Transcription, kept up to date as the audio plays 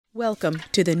Welcome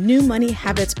to the New Money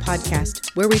Habits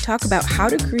Podcast, where we talk about how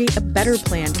to create a better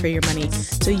plan for your money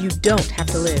so you don't have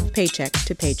to live paycheck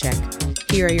to paycheck.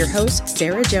 Here are your hosts,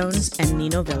 Sarah Jones and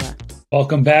Nino Villa.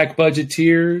 Welcome back,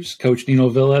 Budgeteers. Coach Nino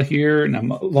Villa here, and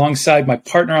I'm alongside my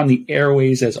partner on the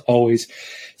airways, as always,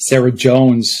 Sarah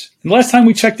Jones. And the last time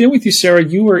we checked in with you, Sarah,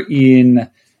 you were in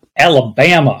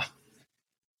Alabama.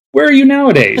 Where are you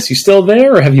nowadays? You still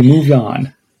there, or have you moved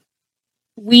on?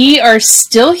 We are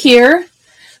still here.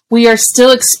 We are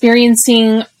still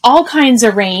experiencing all kinds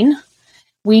of rain.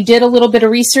 We did a little bit of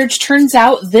research. Turns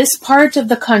out this part of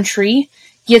the country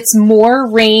gets more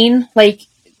rain, like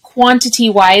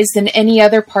quantity-wise, than any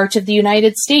other part of the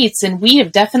United States. And we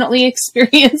have definitely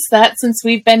experienced that since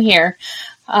we've been here.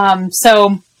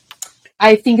 So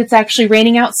I think it's actually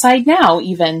raining outside now,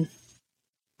 even.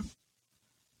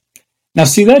 Now,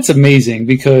 see, that's amazing,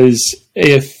 because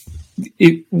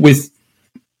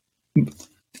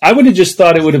I would have just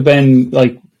thought it would have been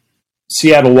like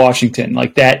Seattle, Washington,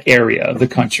 like that area of the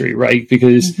country, right?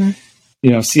 Because,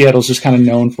 Seattle's just kind of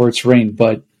known for its rain.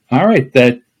 But all right,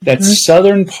 that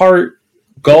southern part,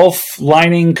 Gulf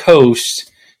lining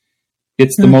coast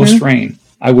gets the most rain.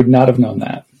 I would not have known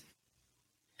that.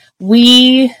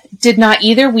 We did not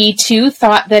either. We too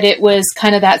thought that it was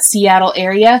kind of that Seattle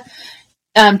area.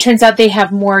 Turns out they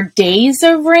have more days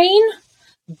of rain,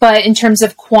 but in terms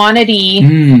of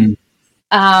quantity,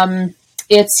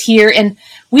 it's here. And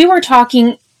we were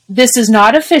talking, this is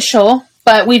not official,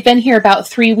 but we've been here about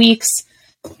 3 weeks,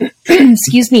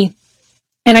 excuse me.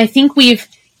 And I think we've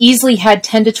easily had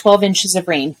 10 to 12 inches of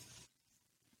rain.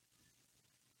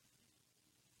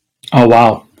 Oh,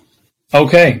 wow.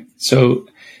 Okay. So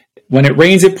when it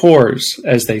rains, it pours,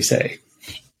 as they say.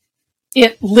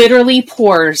 It literally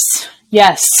pours.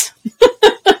 Yes.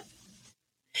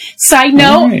 Side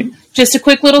note, right. Just a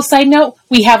quick little side note.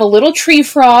 We have a little tree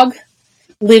frog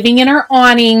living in our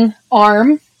awning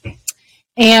arm,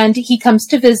 and he comes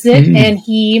to visit, and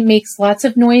he makes lots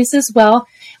of noise as well.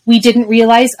 We didn't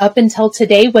realize up until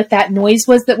today what that noise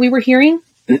was that we were hearing.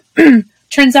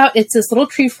 Turns out it's this little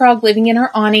tree frog living in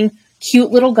our awning.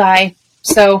 Cute little guy.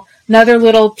 So another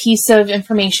little piece of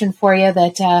information for you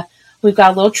that we've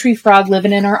got a little tree frog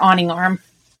living in our awning arm.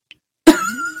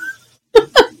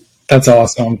 That's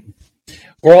awesome.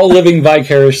 We're all living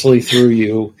vicariously through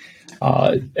you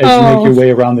as you make your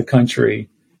way around the country.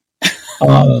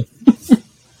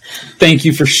 Thank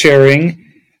you for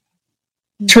sharing.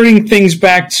 Turning things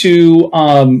back to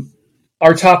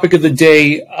our topic of the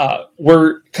day,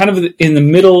 we're kind of in the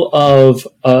middle of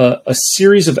a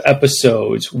series of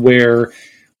episodes where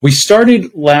we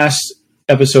started last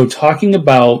episode talking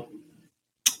about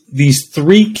these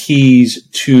 3 keys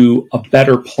to a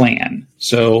better plan.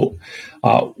 So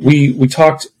we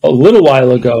talked a little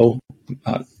while ago,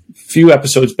 a few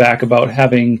episodes back, about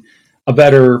having a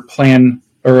better plan,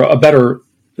 or a better,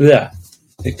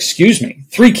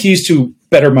 3 keys to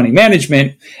better money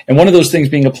management. And one of those things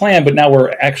being a plan, but now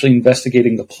we're actually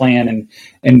investigating the plan,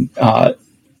 and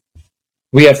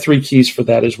we have 3 keys for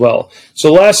that as well.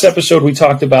 So last episode, we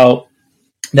talked about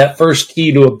that first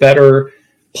key to a better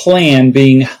plan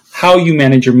being how you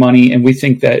manage your money, and we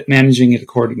think that managing it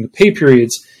according to pay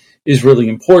periods is really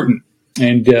important.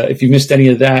 And if you missed any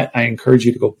of that, I encourage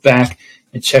you to go back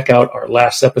and check out our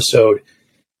last episode.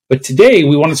 But today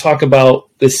we want to talk about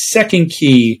the second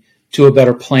key to a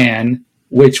better plan,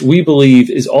 which we believe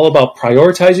is all about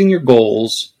prioritizing your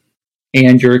goals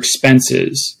and your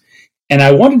expenses. And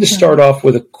I wanted to start off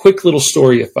with a quick little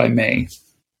story, if I may,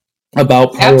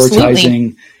 about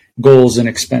prioritizing goals and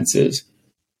expenses.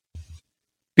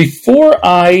 Before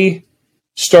I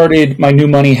started my New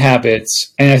Money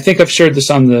Habits, and I think I've shared this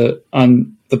on the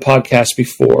podcast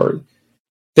before,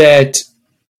 that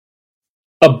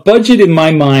a budget in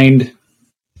my mind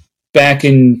back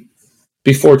in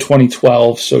before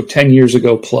 2012, so 10 years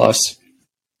ago plus,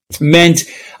 meant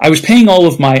I was paying all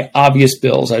of my obvious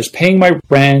bills. I was paying my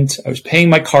rent. I was paying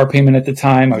my car payment at the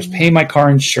time. I was paying my car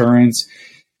insurance.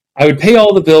 I would pay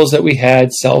all the bills that we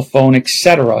had, cell phone,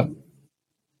 etc.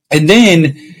 And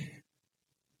then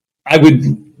it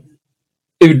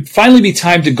would finally be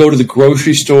time to go to the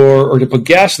grocery store or to put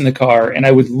gas in the car, and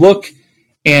I would look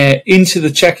into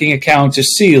the checking account to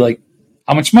see, like,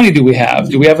 how much money do we have?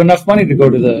 Do we have enough money to go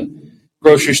to the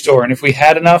grocery store? And if we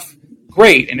had enough,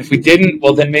 great. And if we didn't,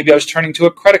 well, then maybe I was turning to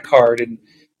a credit card, and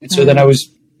so then I was,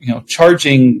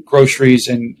 charging groceries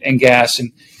and gas,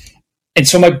 and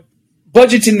so my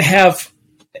budget didn't have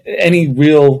any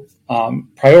real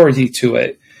priority to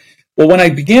it. Well, when I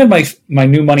began my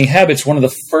New Money Habits, one of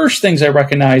the first things I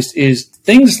recognized is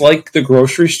things like the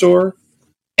grocery store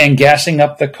and gassing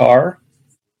up the car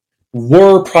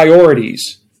were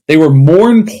priorities. They were more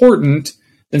important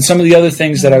than some of the other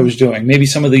things that I was doing, maybe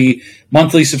some of the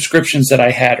monthly subscriptions that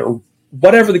I had or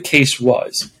whatever the case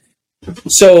was.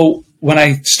 So when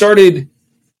I started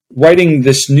writing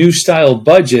this new style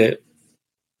budget,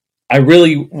 I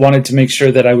really wanted to make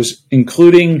sure that I was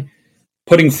including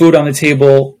putting food on the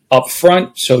table up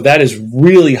front. So that is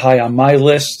really high on my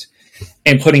list.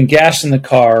 And putting gas in the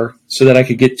car so that I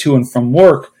could get to and from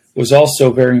work was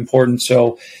also very important.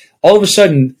 So all of a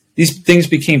sudden, these things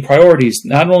became priorities.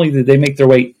 Not only did they make their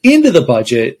way into the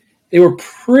budget, they were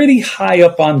pretty high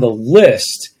up on the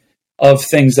list of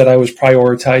things that I was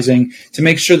prioritizing to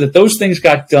make sure that those things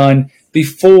got done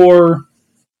before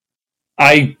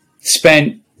I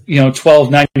spent,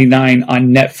 $12.99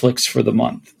 on Netflix for the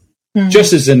month,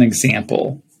 just as an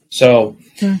example. So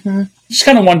just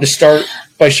kind of wanted to start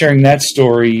by sharing that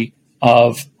story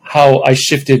of how I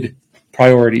shifted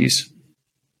priorities.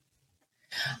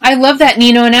 I love that,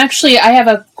 Nino. And actually, I have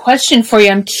a question for you.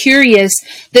 I'm curious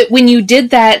that when you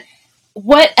did that,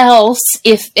 what else,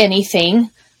 if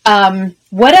anything,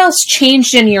 what else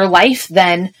changed in your life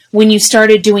then when you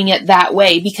started doing it that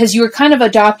way? Because you were kind of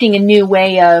adopting a new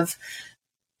way of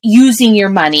using your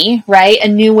money, right? A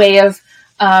new way of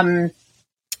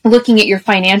looking at your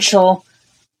financial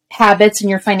habits and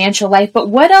your financial life. But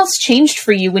what else changed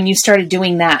for you when you started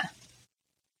doing that?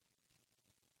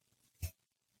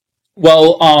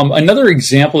 Well, another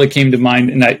example that came to mind,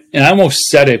 and I almost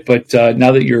said it, but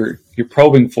now that you're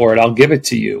probing for it, I'll give it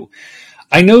to you.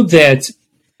 I know that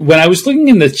when I was looking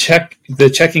in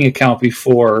the checking account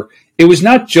before, it was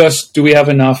not just, do we have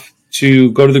enough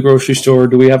to go to the grocery store?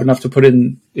 Do we have enough to put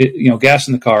in, gas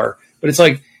in the car? But it's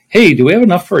like, hey, do we have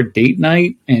enough for a date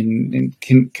night? And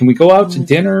can we go out to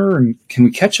dinner? And can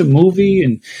we catch a movie?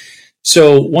 And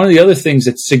so one of the other things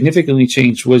that significantly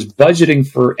changed was budgeting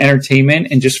for entertainment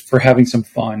and just for having some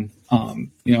fun.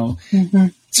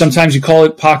 Sometimes you call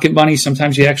it pocket money.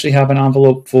 Sometimes you actually have an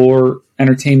envelope for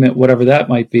entertainment, whatever that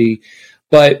might be.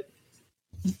 But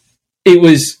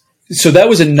that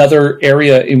was another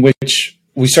area in which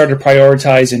we started to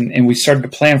prioritize and we started to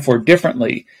plan for it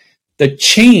differently. The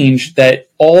change that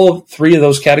all three of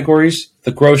those categories,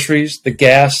 the groceries, the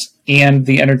gas, and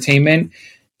the entertainment,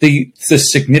 the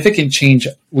significant change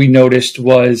we noticed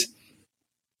was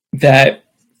that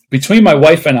between my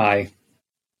wife and I,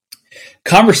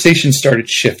 conversations started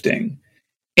shifting,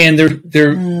 and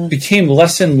there became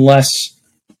less and less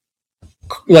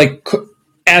like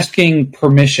asking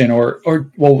permission or,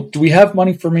 well, do we have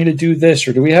money for me to do this?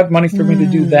 Or do we have money for me to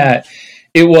do that?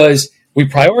 It was, we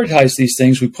prioritized these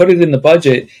things, we put it in the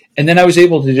budget, and then I was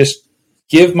able to just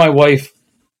give my wife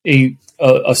a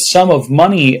sum of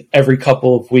money every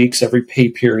couple of weeks, every pay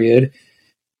period,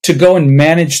 to go and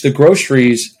manage the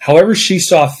groceries however she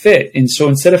saw fit. And so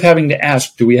instead of having to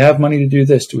ask, do we have money to do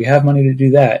this? Do we have money to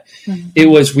do that? It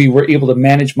was, we were able to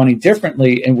manage money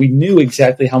differently, and we knew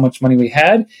exactly how much money we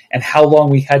had and how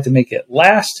long we had to make it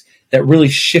last. That really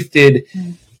shifted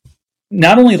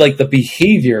not only like the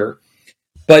behavior,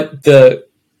 but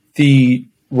the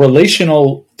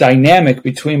relational dynamic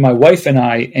between my wife and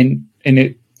I, and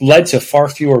it led to far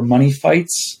fewer money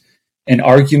fights and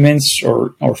arguments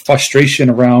or frustration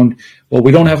around, well,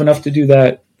 we don't have enough to do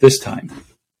that this time.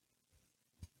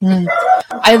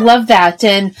 I love that.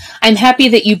 And I'm happy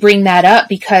that you bring that up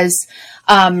because,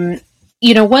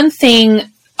 one thing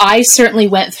I certainly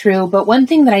went through, but one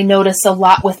thing that I notice a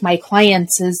lot with my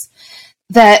clients is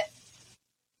that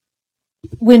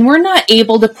when we're not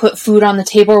able to put food on the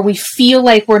table, or we feel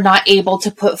like we're not able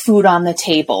to put food on the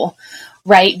table,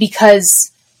 right?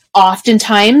 Because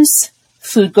oftentimes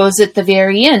food goes at the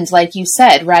very end, like you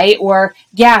said, right? Or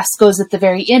gas goes at the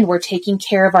very end. We're taking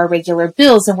care of our regular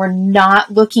bills and we're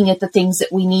not looking at the things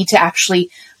that we need to actually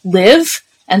live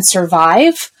and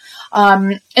survive.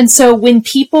 And so when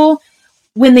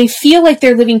they feel like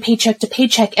they're living paycheck to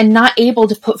paycheck and not able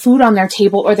to put food on their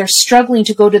table, or they're struggling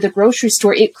to go to the grocery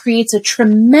store, it creates a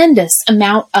tremendous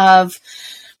amount of,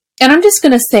 and I'm just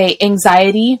going to say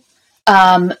anxiety,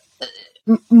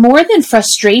 more than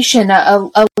frustration,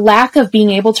 a lack of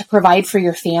being able to provide for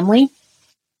your family.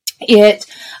 It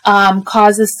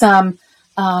causes some,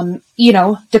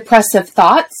 depressive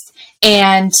thoughts,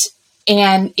 and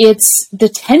it's the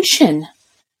tension,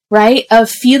 right, of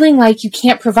feeling like you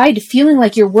can't provide, feeling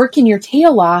like you're working your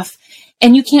tail off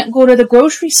and you can't go to the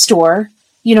grocery store,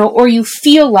 or you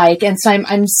feel like, and so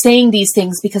I'm saying these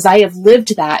things because I have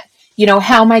lived that.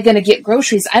 How am I going to get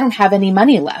groceries? I don't have any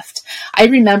money left. I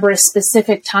remember a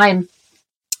specific time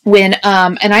when,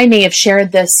 and I may have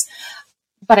shared this,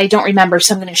 but I don't remember,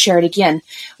 so I'm going to share it again.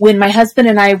 When my husband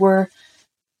and I were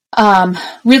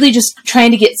really just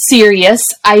trying to get serious,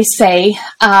 I say,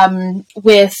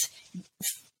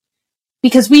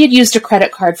 because we had used a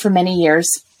credit card for many years.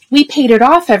 We paid it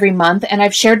off every month, and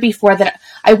I've shared before that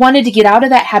I wanted to get out of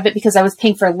that habit because I was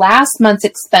paying for last month's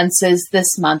expenses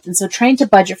this month. And so trying to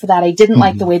budget for that, I didn't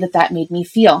like the way that made me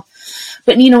feel.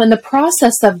 But, in the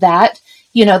process of that,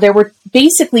 there were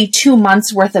basically 2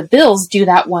 months worth of bills due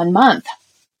that 1 month.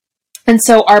 And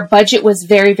so our budget was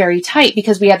very, very tight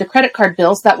because we had the credit card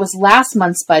bills. That was last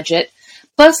month's budget,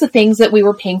 plus the things that we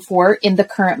were paying for in the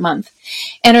current month.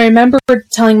 And I remember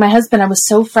telling my husband I was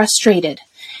so frustrated.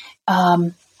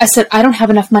 I said, I don't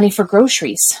have enough money for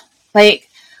groceries. Like,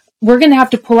 we're going to have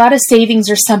to pull out a savings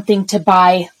or something to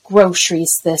buy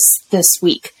groceries this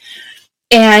week.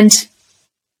 And a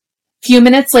few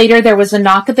minutes later, there was a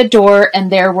knock at the door,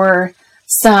 and there were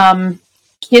some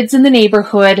kids in the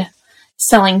neighborhood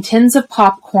selling tins of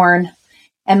popcorn.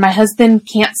 And my husband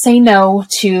can't say no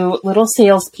to little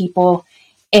salespeople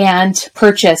and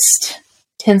purchased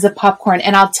tins of popcorn.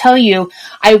 And I'll tell you,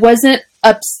 I wasn't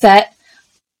upset.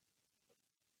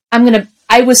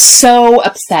 I was so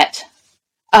upset.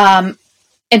 And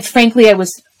frankly,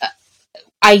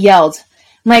 I yelled.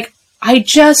 I'm like, I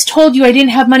just told you I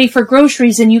didn't have money for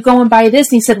groceries and you go and buy this.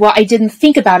 And he said, well, I didn't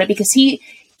think about it because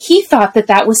he thought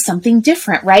that was something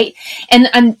different. Right. And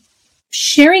I'm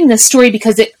sharing this story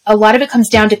because a lot of it comes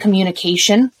down to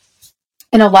communication,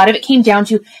 and a lot of it came down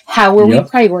to how were we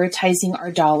prioritizing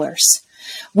our dollars.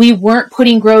 We weren't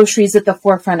putting groceries at the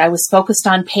forefront. I was focused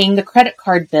on paying the credit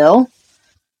card bill.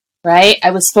 Right? I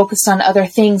was focused on other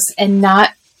things and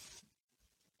not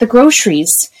the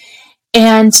groceries.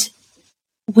 And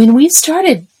when we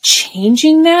started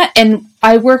changing that, and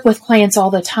I work with clients all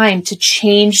the time to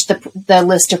change the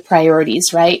list of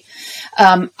priorities, right?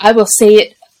 I will say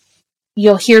it,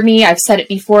 you'll hear me, I've said it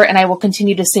before, and I will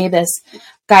continue to say this,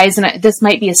 guys, and this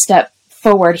might be a step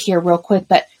forward here real quick,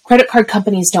 but credit card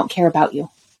companies don't care about you.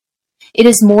 It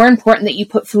is more important that you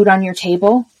put food on your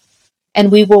table,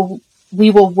 and we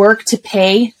will work to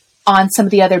pay on some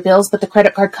of the other bills, but the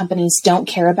credit card companies don't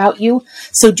care about you.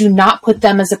 So do not put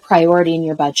them as a priority in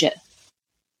your budget.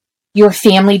 Your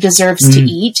family deserves to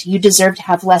eat. You deserve to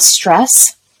have less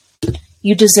stress.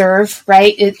 You deserve,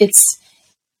 right?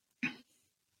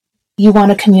 You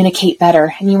want to communicate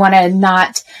better, and you want to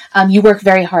not, you work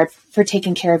very hard for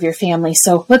taking care of your family.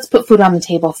 So let's put food on the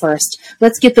table first.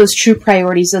 Let's get those true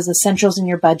priorities, those essentials in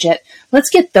your budget. Let's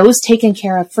get those taken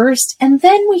care of first, and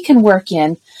then we can work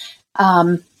in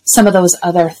some of those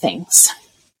other things.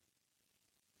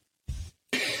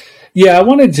 Yeah, I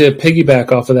wanted to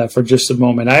piggyback off of that for just a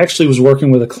moment. I actually was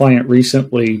working with a client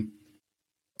recently,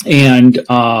 and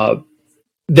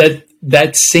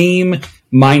that same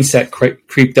mindset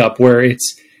creeped up where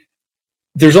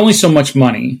there's only so much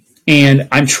money. And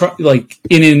I'm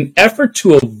in an effort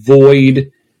to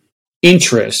avoid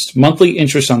monthly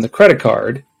interest on the credit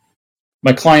card,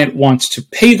 my client wants to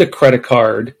pay the credit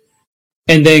card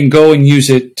and then go and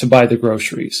use it to buy the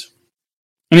groceries.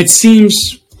 And it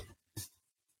seems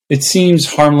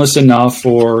harmless enough,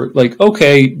 or like,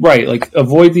 okay, right, like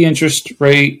avoid the interest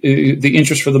rate, the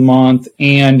interest for the month,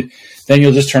 and then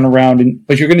you'll just turn around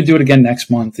but you're going to do it again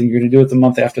next month, and you're going to do it the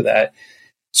month after that.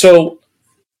 So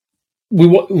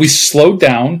we slowed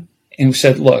down and we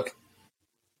said, look,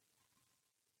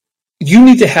 you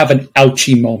need to have an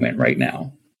ouchie moment right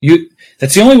now.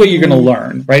 That's the only way you're going to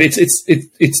learn, right? It's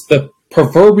the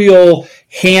proverbial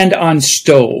hand on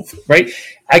stove, right?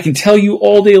 I can tell you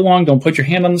all day long, don't put your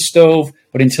hand on the stove,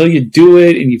 but until you do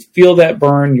it and you feel that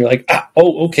burn, you're like,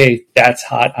 okay, that's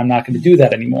hot. I'm not going to do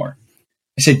that anymore.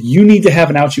 I said, you need to have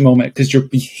an ouchie moment because your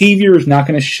behavior is not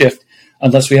going to shift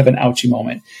unless we have an ouchie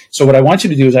moment. So what I want you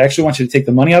to do is I actually want you to take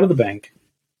the money out of the bank,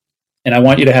 and I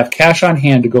want you to have cash on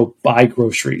hand to go buy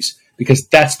groceries because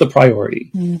that's the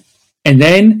priority. And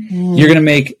then you're going to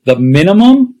make the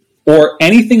minimum or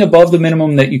anything above the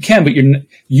minimum that you can, but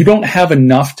you don't have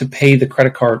enough to pay the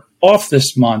credit card off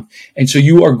this month, and so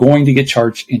you are going to get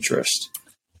charged interest.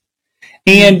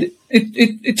 And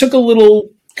it took a little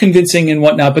convincing and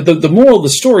whatnot, but the moral of the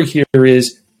story here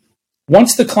is,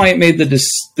 once the client made the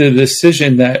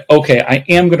decision that, okay, I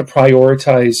am going to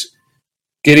prioritize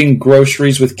getting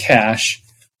groceries with cash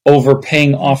over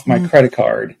paying off my credit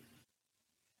card,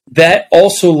 that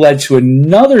also led to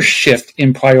another shift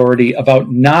in priority about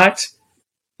not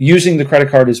using the credit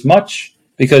card as much,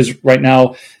 because right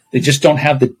now they just don't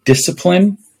have the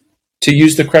discipline to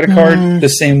use the credit card the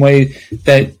same way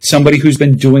that somebody who's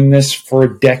been doing this for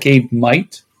a decade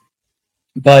might.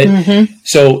 But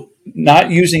so not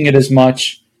using it as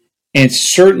much, and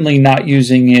certainly not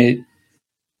using it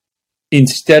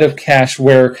instead of cash,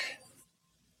 where,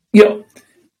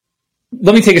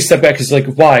 let me take a step back. Because like,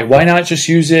 why not just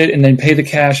use it and then pay the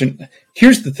cash? And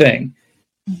here's the thing.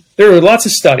 There are lots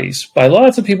of studies by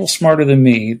lots of people smarter than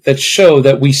me that show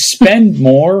that we spend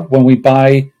more when we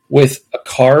buy with a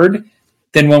card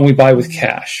than when we buy with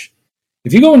cash.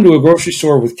 If you go into a grocery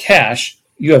store with cash,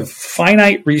 you have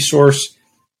finite resource,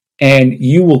 and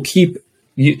you will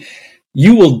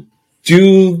you will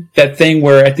do that thing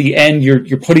where at the end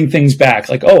you're putting things back.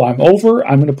 Like, oh, I'm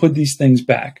going to put these things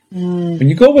back. When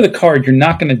you go with a card, you're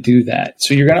not going to do that.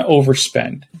 So you're going to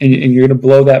overspend, and you're going to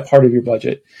blow that part of your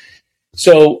budget.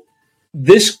 So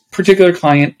this particular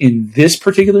client in this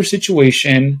particular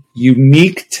situation,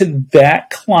 unique to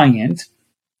that client,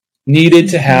 needed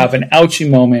to have an ouchie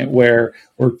moment where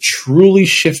we're truly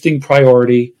shifting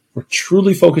priority. We're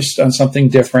truly focused on something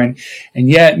different. And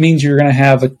yeah, it means you're going to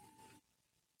have a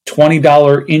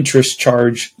 $20 interest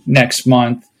charge next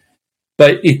month.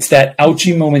 But it's that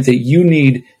ouchie moment that you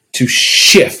need to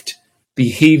shift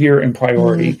behavior and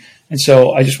priority. And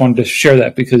so I just wanted to share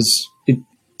that because it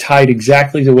tied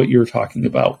exactly to what you were talking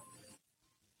about.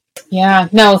 Yeah,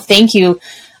 no, thank you.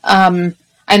 I'm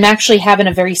actually having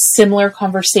a very similar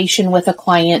conversation with a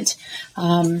client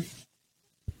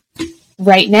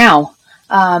right now.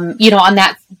 On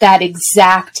that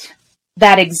exact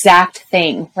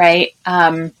thing, right?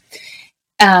 Nino,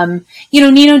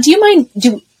 do you mind?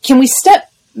 Can we step?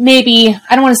 Maybe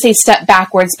I don't want to say step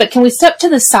backwards, but can we step to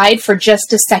the side for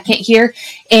just a second here?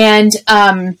 And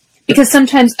because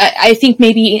sometimes I think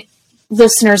maybe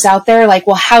listeners out there are like,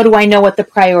 well, how do I know what the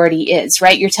priority is,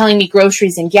 right? You're telling me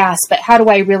groceries and gas, but how do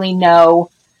I really know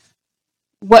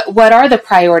what are the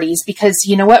priorities? Because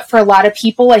you know what, for a lot of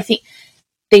people, I think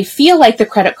they feel like the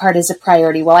credit card is a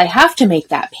priority. Well, I have to make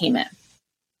that payment,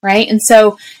 right? And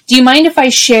so do you mind if I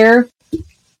share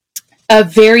a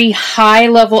very high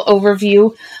level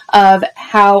overview of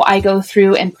how I go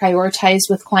through and prioritize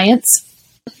with clients?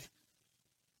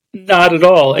 Not at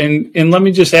all. And let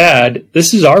me just add,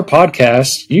 this is our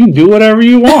podcast. You can do whatever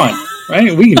you want,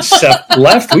 right? We can step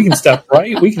left, we can step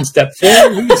right, we can step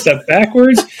forward, we can step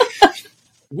backwards.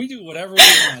 We do whatever we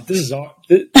want. This is our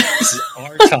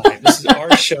time. This is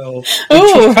our show.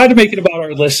 We try to make it about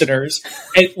our listeners,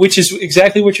 which is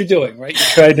exactly what you're doing, right? You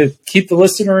try to keep the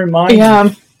listener in mind,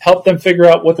 and help them figure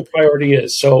out what the priority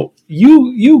is. So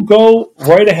you go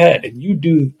right ahead and you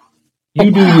do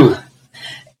you.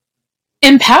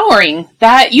 Empowering.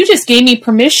 That you just gave me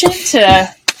permission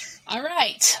to. All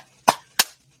right,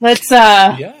 let's.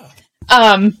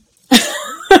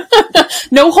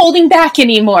 No holding back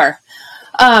anymore.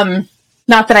 Not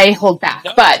that I hold back,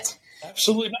 but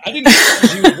absolutely not. I didn't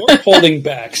realize you were holding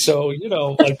back. So,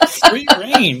 like free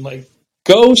reign, like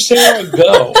go, Sarah,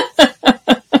 go.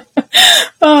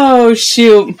 Oh,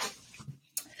 shoot.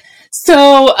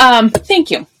 So, thank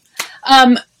you.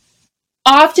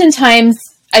 Oftentimes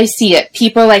I see it.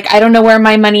 People are like, I don't know where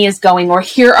my money is going, or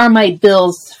here are my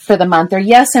bills for the month, or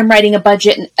yes, I'm writing a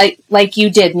budget like you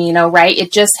did, Nino, right?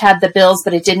 It just had the bills,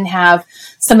 but it didn't have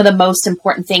some of the most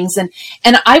important things. And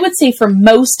I would say for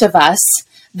most of us,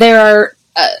 there are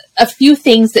a few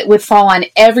things that would fall on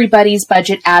everybody's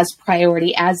budget as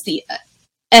priority, as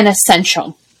an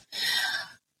essential.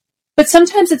 But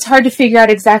sometimes it's hard to figure out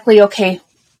exactly, okay,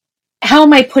 how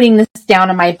am I putting this down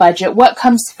on my budget? What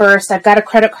comes first? I've got a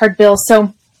credit card bill.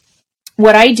 So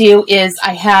what I do is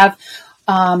I have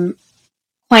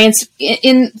clients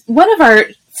in one of our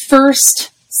first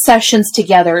sessions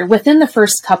together, within the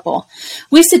first couple,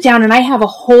 we sit down and I have a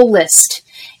whole list,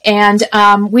 and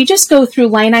we just go through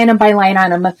line item by line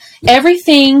item of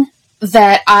everything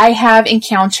that I have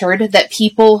encountered that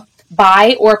people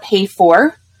buy or pay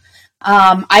for.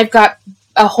 I've got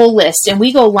a whole list, and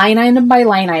we go line item by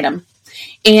line item,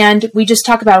 and we just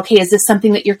talk about, okay, is this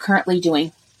something that you're currently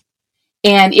doing?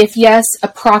 And if yes,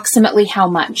 approximately how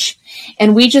much?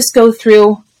 And we just go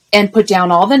through and put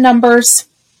down all the numbers,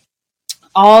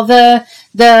 all the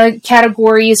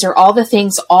categories, or all the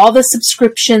things, all the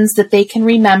subscriptions that they can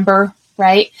remember,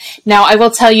 right? Now, I will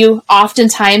tell you,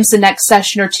 oftentimes the next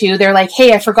session or two, they're like,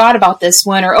 hey, I forgot about this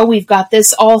one, or, oh, we've got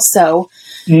this also.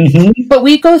 Mm-hmm. But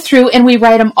we go through and we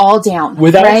write them all down,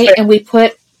 right? And we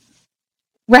put,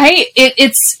 right?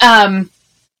 It's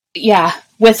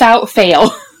without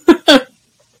fail.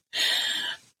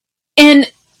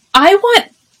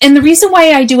 And the reason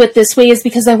why I do it this way is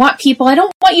because I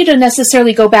don't want you to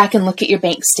necessarily go back and look at your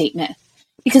bank statement.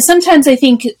 Because sometimes I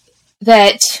think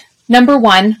that, number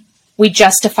one, we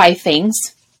justify things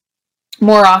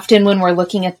more often when we're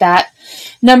looking at that.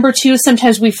 Number two,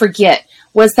 sometimes we forget.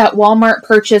 Was that Walmart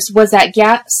purchase? Was that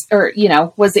gas? Or,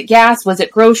 was it gas? Was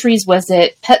it groceries? Was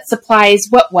it pet supplies?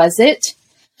 What was it?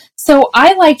 So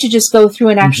I like to just go through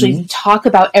and actually talk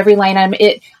about every line item.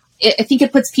 I think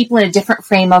it puts people in a different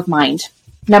frame of mind.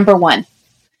 Number one.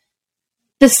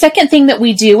 The second thing that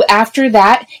we do after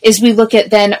that is we look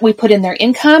at, then we put in their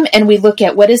income and we look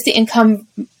at what is the income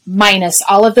minus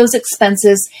all of those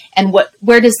expenses and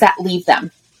where does that leave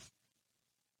them?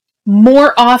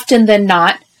 More often than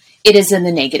not, it is in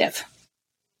the negative.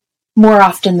 More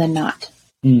often than not.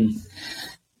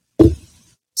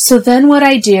 So then what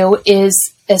I do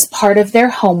is, as part of their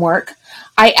homework,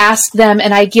 I ask them,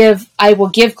 and I will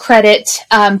give credit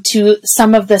to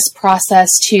some of this process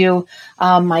to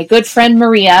my good friend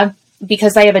Maria,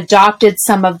 because I have adopted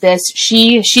some of this.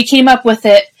 She came up with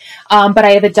it, but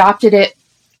I have adopted it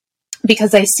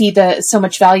because I see so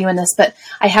much value in this. But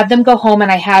I have them go home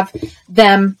and I have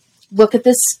them look at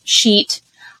this sheet.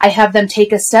 I have them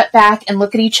take a step back and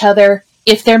look at each other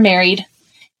if they're married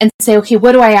and say, okay,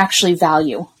 what do I actually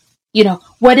value?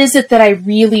 What is it that I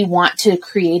really want to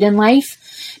create in life?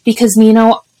 Because,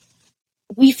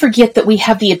 we forget that we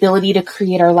have the ability to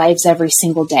create our lives every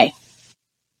single day.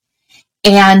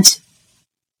 And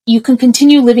you can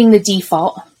continue living the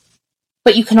default,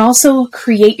 but you can also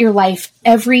create your life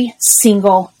every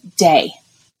single day.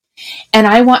 And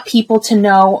I want people to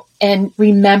know and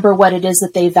remember what it is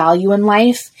that they value in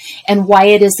life and why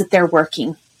it is that they're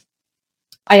working.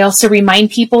 I also remind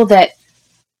people that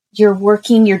you're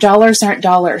working, your dollars aren't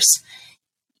dollars.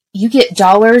 You get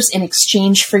dollars in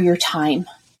exchange for your time.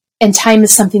 And time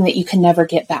is something that you can never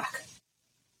get back.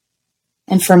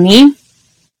 And for me,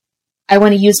 I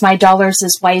want to use my dollars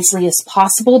as wisely as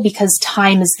possible because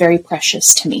time is very precious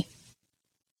to me.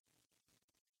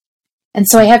 And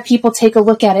so I have people take a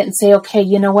look at it and say, okay,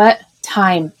 you know what?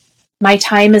 Time. My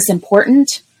time is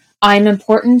important. I'm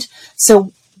important.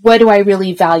 So what do I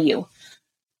really value?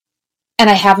 And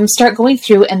I have them start going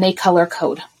through and they color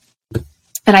code.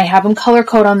 And I have them color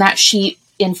code on that sheet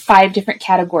in 5 different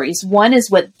categories. One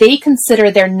is what they consider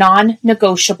their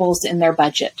non-negotiables in their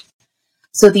budget.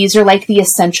 So these are like the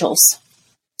essentials.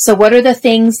 So what are the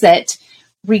things that,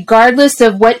 regardless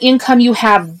of what income you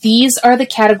have, these are the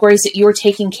categories that you're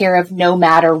taking care of no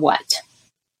matter what.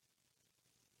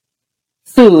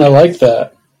 Food. I like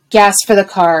that. Gas for the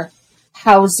car.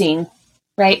 Housing.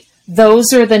 Right?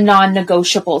 Those are the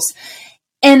non-negotiables.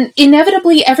 And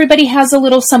inevitably, everybody has a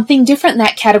little something different in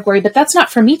that category, but that's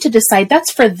not for me to decide.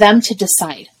 That's for them to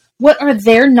decide. What are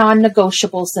their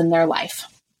non-negotiables in their life?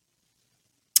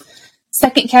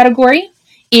 Second category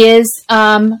is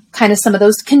kind of some of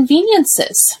those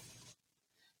conveniences.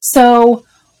 So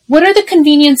what are the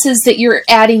conveniences that you're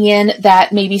adding in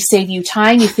that maybe save you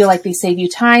time? You feel like they save you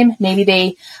time. Maybe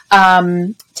they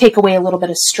take away a little bit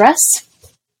of stress.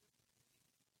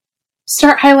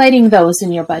 Start highlighting those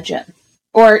in your budget.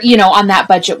 Or, on that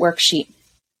budget worksheet.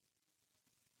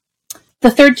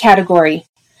 The third category,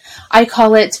 I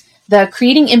call it the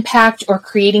creating impact or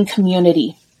creating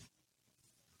community.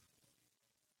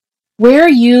 Where are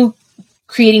you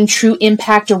creating true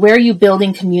impact or where are you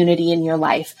building community in your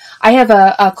life? I have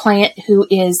a client who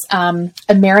is a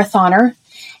marathoner,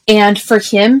 and for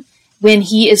him, when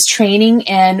he is training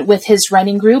and with his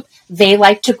running group, they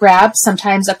like to grab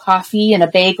sometimes a coffee and a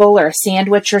bagel or a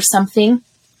sandwich or something.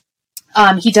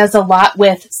 He does a lot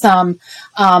with some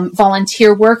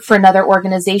volunteer work for another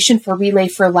organization for Relay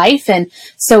for Life. And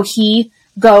so he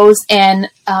goes and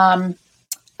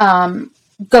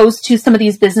goes to some of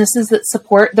these businesses that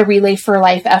support the Relay for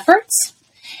Life efforts.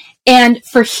 And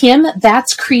for him,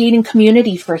 that's creating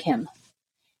community for him.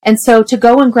 And so to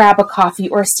go and grab a coffee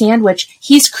or a sandwich,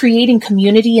 he's creating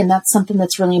community, and that's something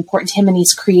that's really important to him, and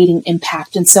he's creating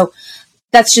impact. And so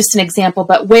that's just an example,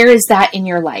 but where is that in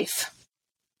your life?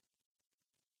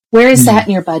 Where is that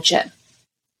in your budget?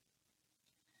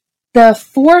 The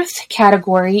fourth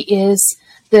category is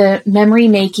the memory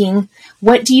making.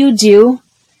 What do you do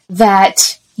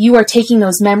that you are taking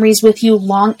those memories with you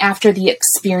long after the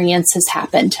experience has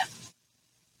happened?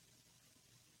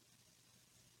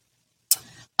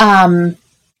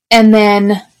 And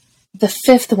then the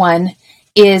fifth one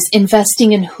is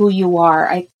investing in who you are.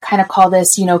 I kind of call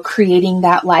this, creating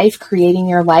that life, creating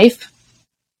your life.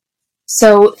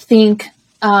 So think,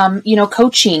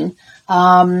 coaching,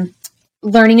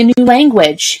 learning a new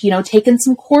language, taking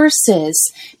some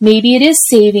courses. Maybe it is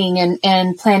saving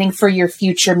and planning for your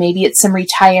future. Maybe it's some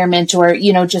retirement or,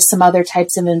 just some other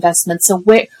types of investments. So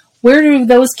where do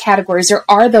those categories, or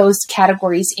are those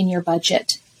categories in your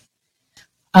budget?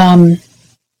 And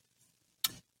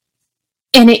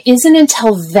it isn't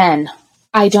until then,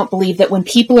 I don't believe, that when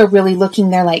people are really looking,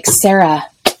 they're like, Sarah,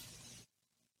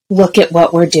 look at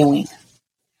what we're doing.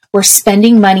 We're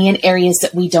spending money in areas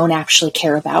that we don't actually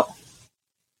care about.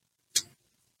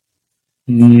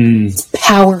 It's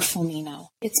powerful, Nino.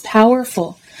 It's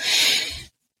powerful.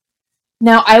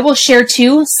 Now, I will share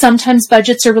too, sometimes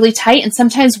budgets are really tight and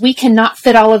sometimes we cannot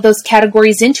fit all of those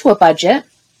categories into a budget.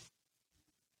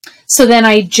 So then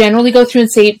I generally go through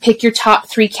and say, pick your top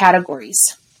 3 categories.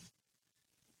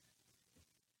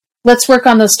 Let's work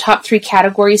on those top 3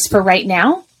 categories for right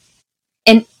now.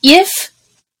 And if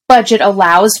budget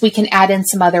allows, we can add in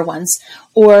some other ones,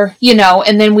 or,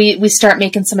 and then we start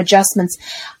making some adjustments.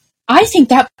 I think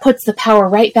that puts the power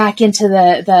right back into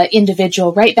the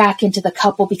individual, right back into the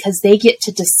couple, because they get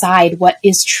to decide what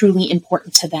is truly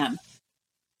important to them.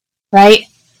 Right?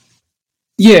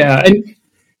 Yeah, and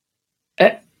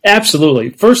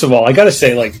absolutely. First of all, I got to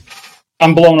say,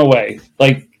 I'm blown away.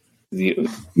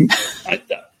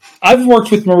 I've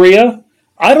worked with Maria.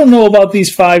 I don't know about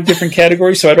these 5 different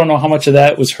categories, so I don't know how much of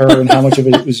that was her and how much of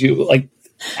it was you.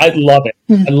 I love it.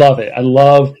 I love it. I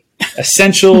love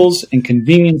essentials and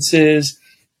conveniences,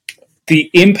 the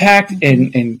impact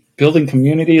in building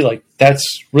community.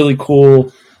 That's really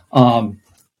cool.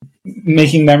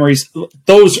 Making memories,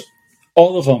 those,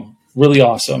 all of them, really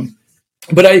awesome.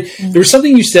 But there was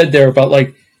something you said there about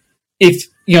if,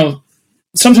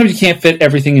 sometimes you can't fit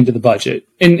everything into the budget.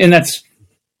 And that's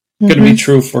going to be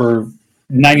true for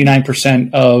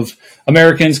 99% of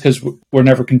Americans, because we're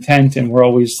never content and we're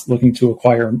always looking to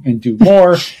acquire and do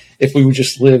more. If we would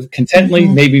just live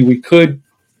contently, maybe we could.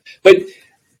 But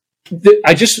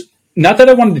not that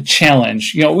I wanted to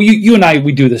challenge, you and I,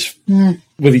 we do this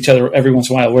with each other every once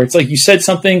in a while, where it's you said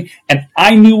something and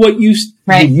I knew what you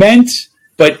meant,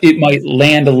 but it might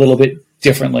land a little bit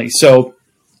differently. So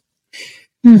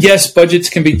yes, budgets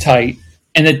can be tight.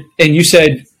 And you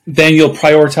said, then you'll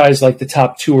prioritize the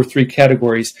top 2 or 3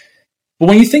 categories. But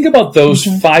when you think about those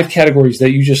 5 categories that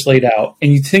you just laid out,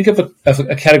 and you think of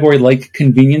a category like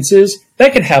conveniences,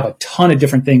 that could have a ton of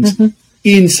different things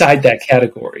inside that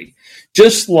category.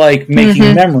 Just like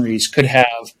making memories could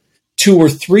have 2 or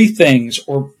 3 things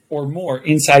or more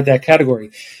inside that category.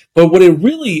 But what it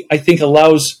really, I think,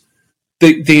 allows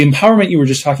the empowerment you were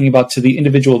just talking about to the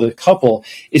individual, the couple,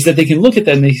 is that they can look at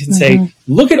them and they can say,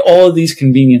 look at all of these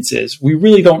conveniences. We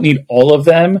really don't need all of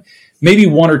them. Maybe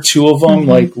 1 or 2 of them,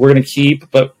 we're going to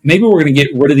keep, but maybe we're going to get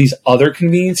rid of these other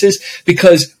conveniences,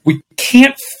 because we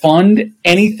can't fund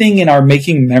anything in our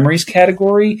making memories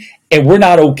category, and we're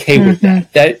not okay with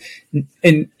that.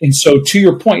 And so to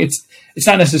your point, it's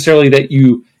not necessarily that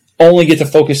you only get to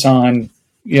focus on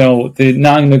the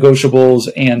non-negotiables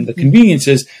and the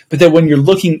conveniences, but that when you're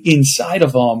looking inside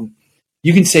of them,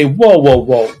 you can say,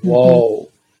 whoa.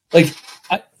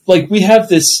 We have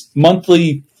this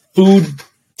monthly food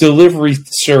delivery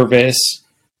service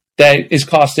that is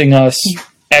costing us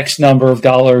X number of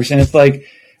dollars. And it's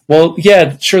well,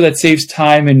 yeah, sure, that saves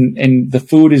time and the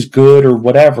food is good or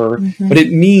whatever, but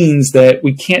it means that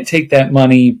we can't take that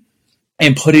money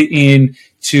and put it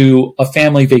into a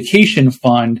family vacation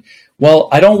fund. Well,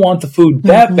 I don't want the food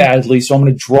that badly, so I'm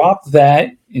going to drop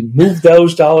that and move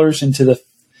those dollars into the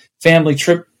family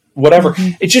trip, whatever.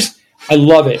 I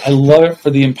love it. I love it for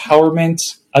the empowerment.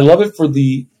 I love it for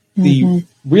the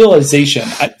realization.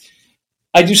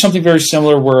 I do something very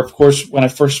similar where, of course, when I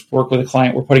first work with a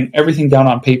client, we're putting everything down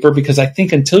on paper, because I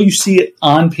think until you see it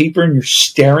on paper and you're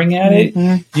staring at it,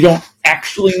 you don't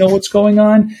actually know what's going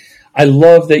on. I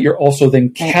love that you're also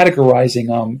then categorizing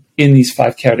them in these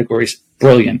 5 categories.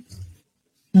 Brilliant.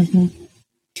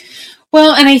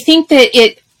 Well, and I think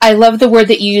that I love the word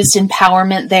that you used,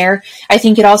 empowerment, there. I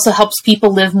think it also helps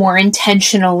people live more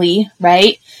intentionally,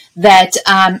 right? That,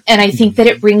 and I think that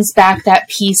it brings back that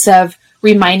piece of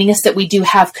reminding us that we do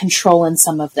have control in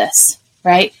some of this,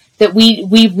 right? That we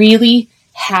really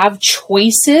have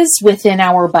choices within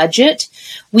our budget.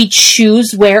 We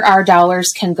choose where our dollars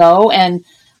can go. And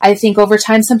I think over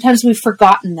time, sometimes we've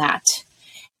forgotten that.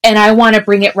 And I want to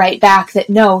bring it right back that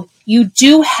no, you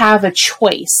do have a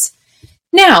choice.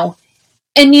 Now,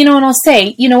 and and I'll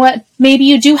say, you know what, maybe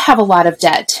you do have a lot of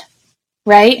debt,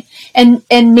 right? And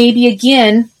maybe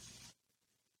again,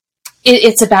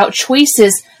 it's about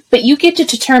choices, but you get to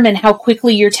determine how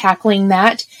quickly you're tackling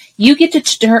that. You get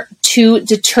to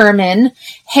determine,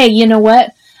 hey, you know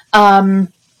what, a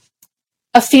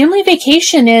family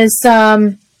vacation is,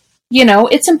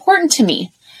 it's important to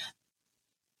me.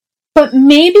 But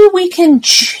maybe we can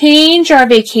change our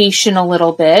vacation a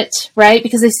little bit, right?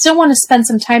 Because I still want to spend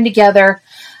some time together,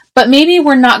 but maybe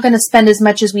we're not going to spend as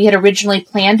much as we had originally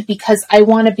planned, because I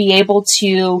want to be able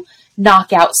to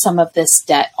knock out some of this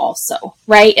debt also,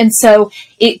 right? And so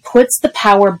it puts the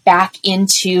power back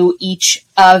into each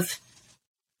of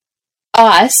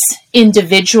us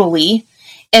individually,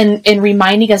 and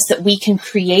reminding us that we can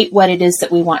create what it is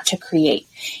that we want to create.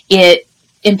 It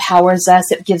empowers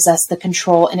us. It gives us the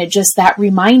control. And it just that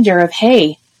reminder of,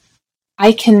 hey,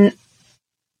 I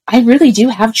really do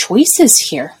have choices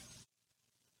here.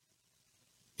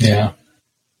 Yeah.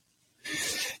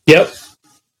 Yep.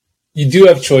 You do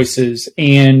have choices.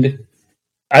 And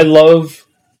I love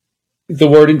the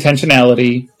word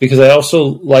intentionality because I also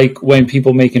like when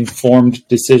people make informed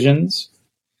decisions.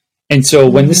 And so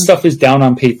when this stuff is down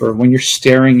on paper, when you're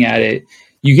staring at it,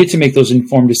 you get to make those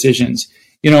informed decisions.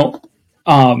 You know,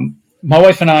 my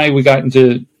wife and I, we got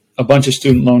into a bunch of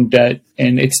student loan debt,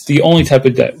 and it's the only type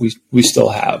of debt we still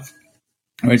have.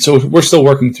 All right. So we're still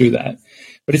working through that,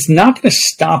 but it's not going to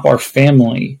stop our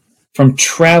family from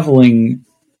traveling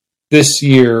this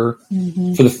year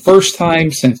for the first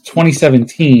time since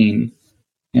 2017.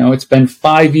 You know, it's been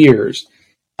 5 years.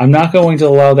 I'm not going to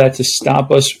allow that to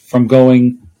stop us from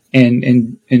going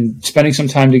and spending some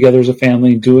time together as a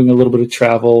family, doing a little bit of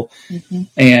travel.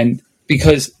 And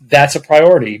because that's a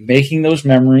priority, making those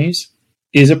memories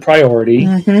is a priority.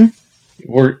 I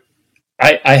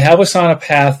have us on a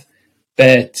path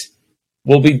that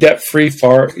will be debt free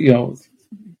far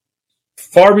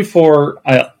before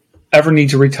I ever need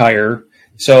to retire.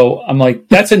 So I'm like,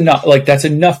 that's enough. Like, that's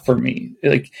enough for me.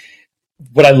 Like,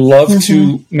 would I love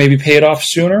to maybe pay it off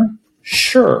sooner?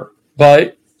 Sure.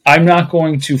 But I'm not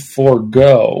going to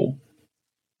forego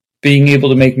being able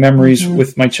to make memories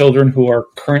with my children who are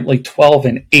currently 12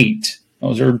 and 8.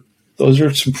 Those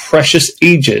are some precious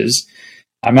ages.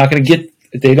 I'm not going to get,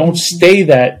 they don't stay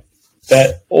that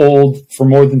old for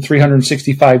more than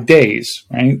 365 days,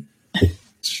 right?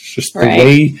 It's just the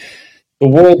way the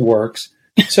world works.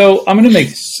 So I'm going to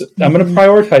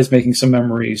prioritize making some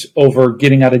memories over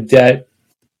getting out of debt.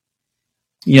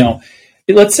 You know,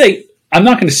 let's say I'm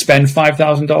not going to spend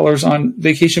 $5,000 on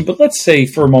vacation, but let's say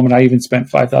for a moment I even spent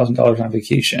 $5,000 on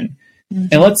vacation.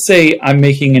 And let's say I'm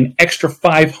making an extra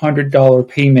 $500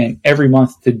 payment every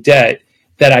month to debt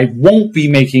that I won't be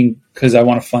making because I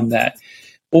want to fund that.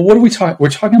 Well, what are we talking? We're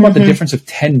talking about the difference of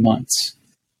 10 months.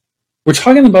 We're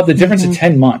talking about the difference of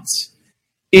 10 months.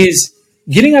 Is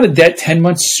getting out of debt 10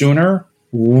 months sooner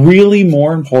really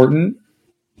more important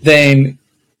than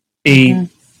a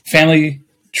family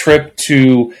trip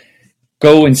to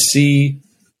go and see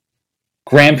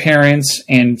grandparents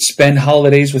and spend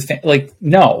holidays with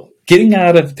no, getting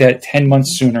out of debt 10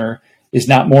 months sooner is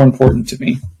not more important to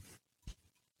me.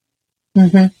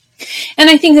 And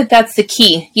I think that that's the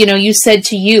key. You know, you said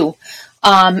to you,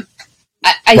 I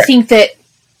think that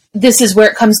this is where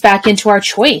it comes back into our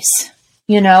choice.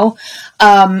 You know,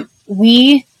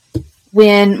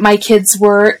 when my kids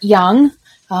were young,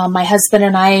 my husband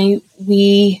and I,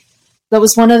 that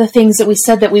was one of the things that we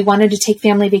said, that we wanted to take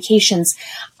family vacations.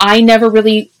 I never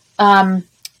really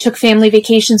took family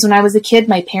vacations when I was a kid.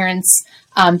 My parents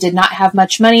did not have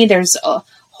much money. There's a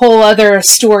whole other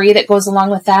story that goes along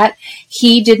with that.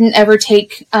 He didn't ever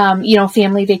take,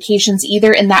 family vacations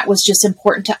either. And that was just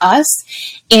important to us.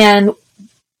 And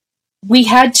we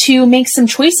had to make some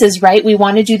choices, right? We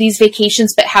want to do these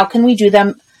vacations, but how can we do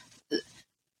them,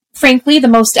 frankly, the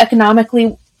most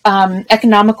economical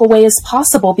way as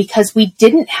possible, because we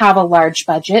didn't have a large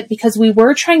budget, because we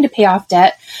were trying to pay off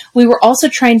debt. We were also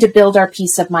trying to build our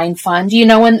peace of mind fund,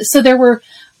 and so there were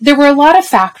a lot of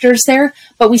factors there,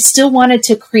 but we still wanted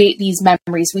to create these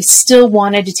memories. We still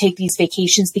wanted to take these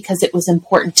vacations because it was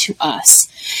important to us.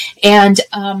 And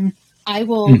I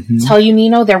will tell you,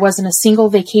 Nino, there wasn't a single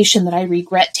vacation that I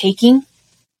regret taking,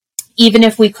 even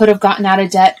if we could have gotten out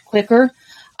of debt quicker.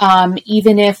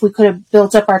 Even if we could have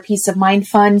built up our peace of mind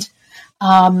fund,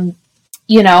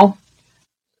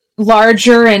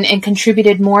 larger and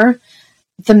contributed more,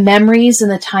 the memories and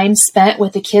the time spent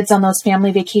with the kids on those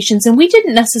family vacations. And we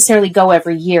didn't necessarily go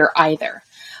every year either.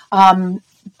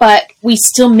 But we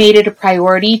still made it a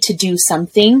priority to do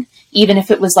something, even if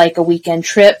it was like a weekend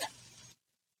trip.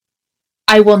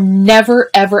 I will never,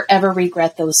 ever, ever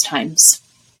regret those times.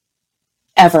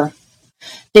 Ever.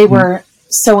 They were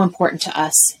so important to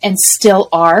us and still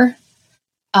are.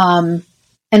 And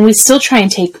we still try and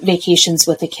take vacations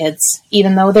with the kids,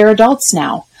 even though they're adults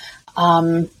now.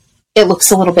 It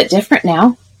looks a little bit different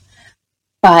now,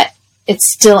 but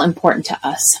it's still important to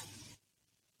us.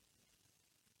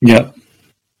 Yep.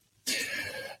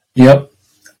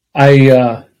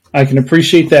 I can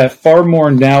appreciate that far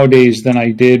more nowadays than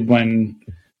I did when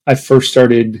I first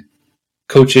started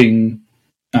coaching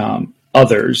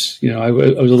others. I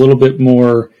was a little bit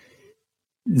more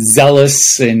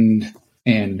zealous and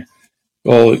you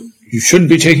shouldn't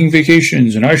be taking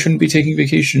vacations and I shouldn't be taking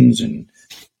vacations. And,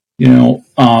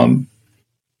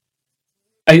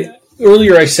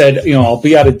 earlier I said, I'll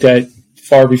be out of debt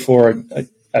far before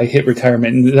I hit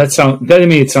retirement, and that to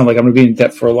me, it sounds like I'm going to be in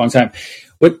debt for a long time.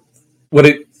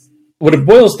 What it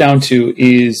boils down to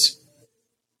is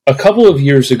a couple of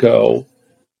years ago,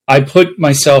 I put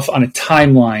myself on a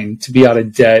timeline to be out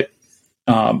of debt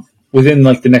within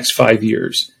like the next 5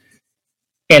 years.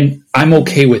 And I'm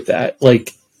okay with that.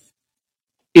 Like,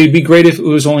 it'd be great if it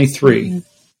was only 3,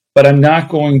 but I'm not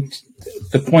going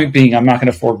the point being, I'm not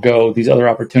going to forego these other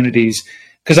opportunities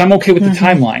because I'm okay with the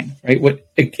timeline, right?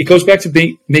 It goes back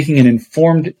to making an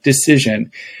informed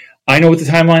decision. I know what the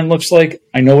timeline looks like.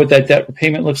 I know what that debt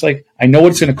repayment looks like. I know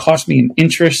what it's going to cost me in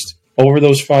interest over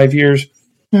those 5 years.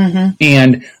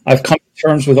 And I've come to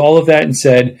terms with all of that and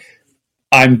said,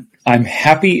 I'm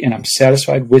happy and I'm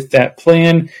satisfied with that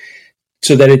plan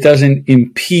so that it doesn't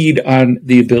impede on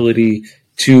the ability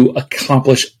to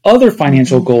accomplish other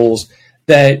financial goals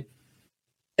that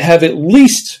have at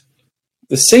least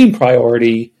the same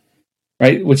priority,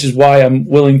 right? Which is why I'm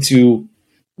willing to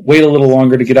wait a little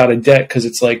longer to get out of debt, because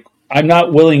it's like I'm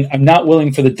not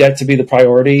willing for the debt to be the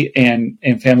priority and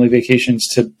family vacations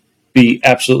to be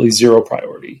absolutely zero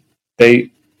priority.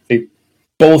 They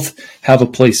both have a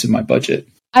place in my budget.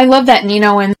 I love that,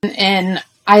 Nino, and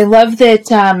I love that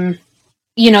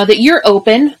that you're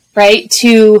open, right,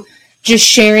 to just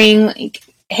sharing, like,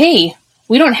 hey,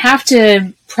 we don't have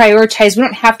to prioritize, we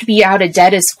don't have to be out of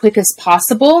debt as quick as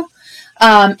possible,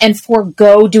 and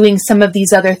forego doing some of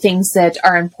these other things that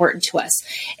are important to us.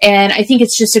 And I think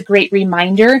it's just a great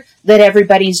reminder that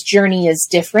everybody's journey is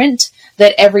different,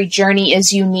 that every journey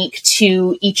is unique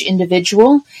to each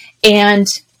individual, and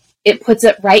it puts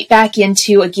it right back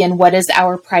into, again, what is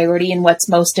our priority and what's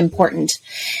most important.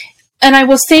 And I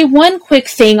will say one quick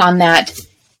thing on that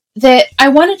I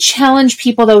want to challenge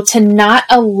people, though, to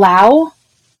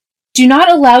do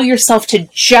not allow yourself to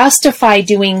justify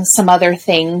doing some other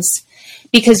things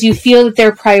because you feel that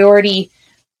their priority.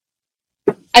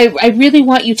 I really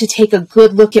want you to take a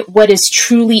good look at what is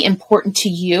truly important to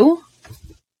you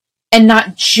and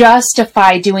not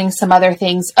justify doing some other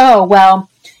things. Oh, well,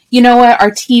 you know what?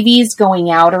 Our TV's going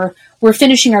out, or we're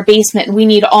finishing our basement and we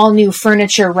need all new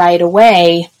furniture right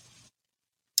away.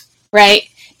 Right?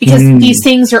 Because these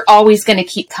things are always going to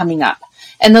keep coming up.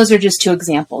 And those are just 2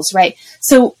 examples, right?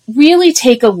 So really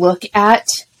take a look at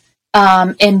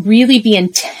and really be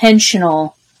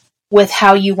intentional with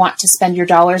how you want to spend your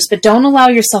dollars, but don't allow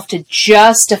yourself to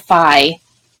justify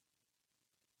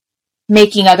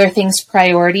making other things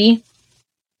priority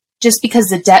just because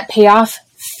the debt payoff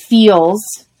feels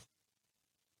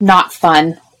not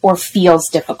fun or feels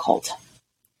difficult.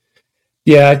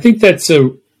 Yeah, I think that's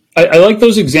I like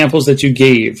those examples that you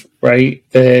gave, right?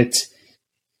 That,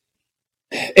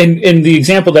 and the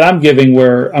example that I'm giving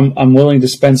where I'm willing to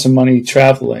spend some money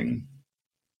traveling.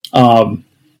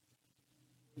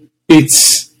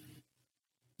 It's,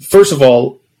 first of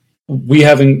all, we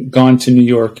haven't gone to New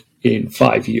York in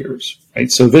 5 years, right?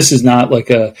 So this is not like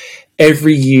a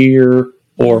every year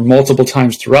or multiple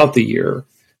times throughout the year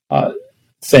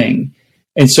thing.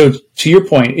 And so to your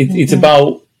point, it's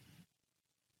about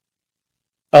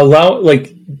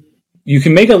you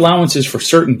can make allowances for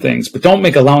certain things, but don't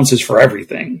make allowances for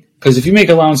everything. Because if you make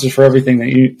allowances for everything,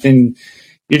 then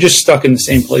you're just stuck in the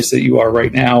same place that you are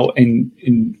right now,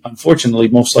 and unfortunately,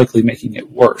 most likely making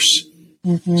it worse.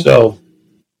 So,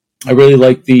 I really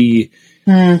like the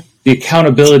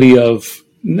accountability of,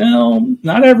 no,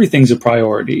 not everything's a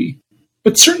priority,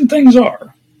 but certain things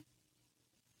are.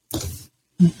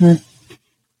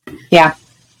 Yeah,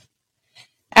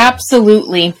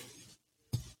 absolutely.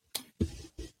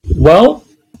 Well,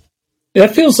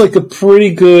 that feels like a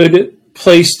pretty good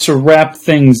place to wrap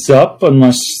things up,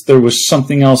 unless there was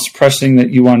something else pressing that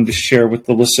you wanted to share with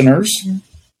the listeners.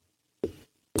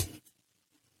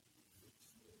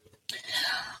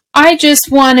 I'm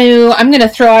going to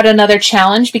throw out another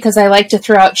challenge because I like to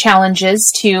throw out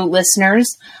challenges to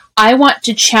listeners. I want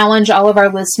to challenge all of our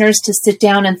listeners to sit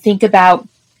down and think about,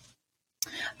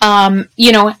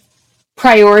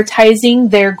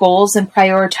 prioritizing their goals and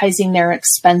prioritizing their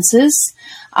expenses.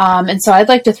 And so I'd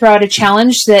like to throw out a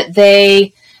challenge that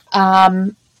they,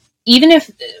 number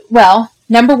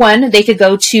one, they could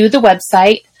go to the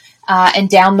website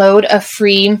and download a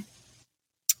free,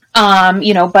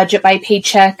 budget by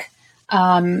paycheck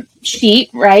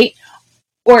sheet, right?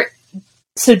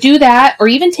 So do that, or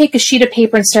even take a sheet of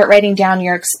paper and start writing down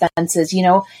your expenses.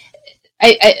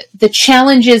 The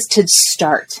challenge is to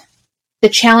start. The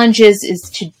challenge is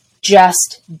to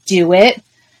just do it,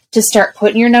 to start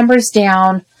putting your numbers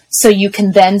down so you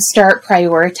can then start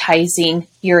prioritizing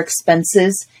your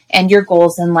expenses and your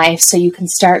goals in life so you can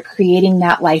start creating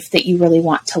that life that you really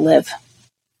want to live.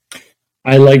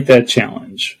 I like that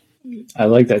challenge. I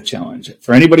like that challenge.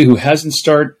 For anybody who hasn't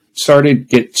started,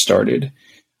 get started.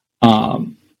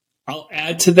 I'll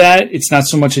add to that, it's not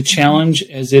so much a challenge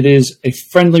as it is a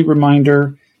friendly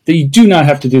reminder that you do not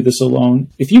have to do this alone.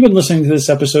 If you've been listening to this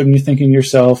episode and you're thinking to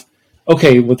yourself,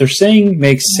 okay, what they're saying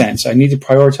makes sense. I need to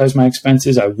prioritize my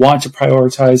expenses. I want to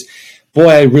prioritize. Boy,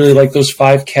 I really like those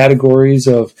 5 categories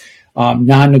of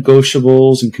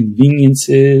non-negotiables and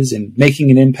conveniences and making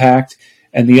an impact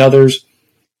and the others.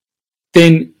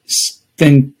 Then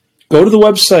go to the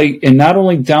website and not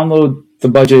only download the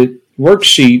budget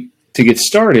worksheet to get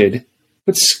started,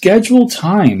 but schedule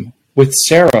time with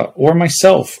Sarah or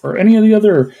myself or any of the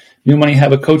other New Money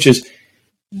Habit coaches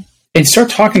and start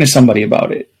talking to somebody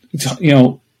about it. You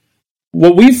know,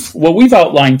 what we've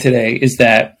outlined today is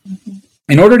that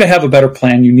in order to have a better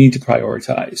plan, you need to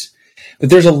prioritize. But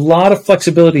there's a lot of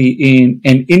flexibility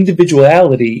and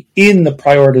individuality in the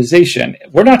prioritization.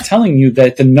 We're not telling you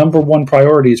that the number one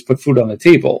priority is put food on the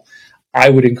table. I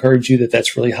would encourage you that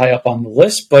that's really high up on the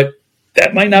list, but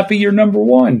that might not be your number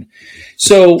one.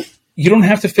 So you don't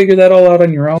have to figure that all out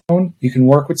on your own. You can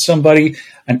work with somebody,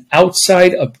 an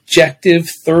outside, objective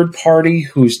third party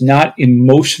who's not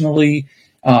emotionally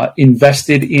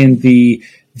invested in the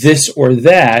this or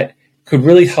that could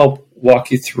really help walk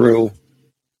you through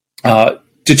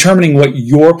determining what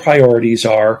your priorities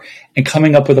are and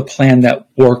coming up with a plan that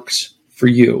works for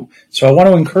you. So I want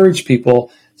to encourage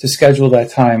people to schedule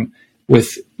that time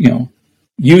with,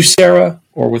 you, Sarah,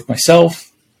 or with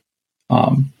myself.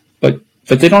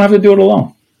 But they don't have to do it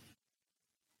alone.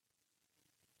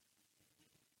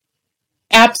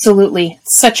 Absolutely.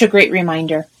 Such a great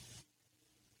reminder.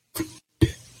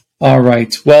 All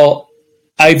right. Well,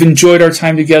 I've enjoyed our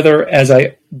time together as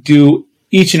I do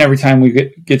each and every time we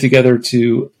get together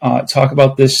to talk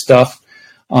about this stuff.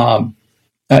 I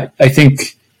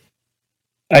think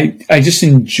I just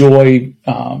enjoy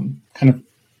kind of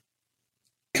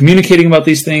communicating about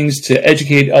these things to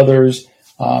educate others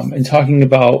and talking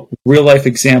about real life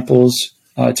examples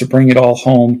to bring it all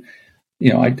home.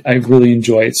 I really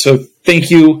enjoy it. So thank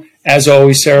you, as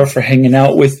always, Sarah, for hanging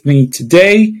out with me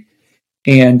today.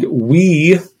 And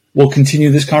we will continue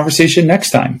this conversation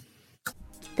next time.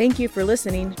 Thank you for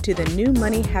listening to the New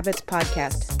Money Habits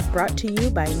podcast, brought to you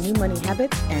by New Money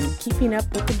Habits and Keeping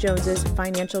Up with the Joneses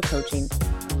Financial Coaching.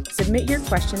 Submit your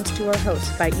questions to our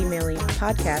host by emailing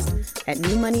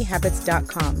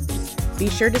podcast@newmoneyhabits.com. Be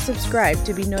sure to subscribe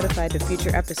to be notified of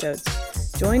future episodes.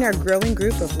 Join our growing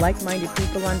group of like-minded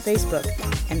people on Facebook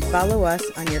and follow us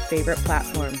on your favorite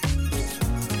platform.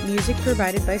 Music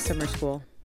provided by Summer School.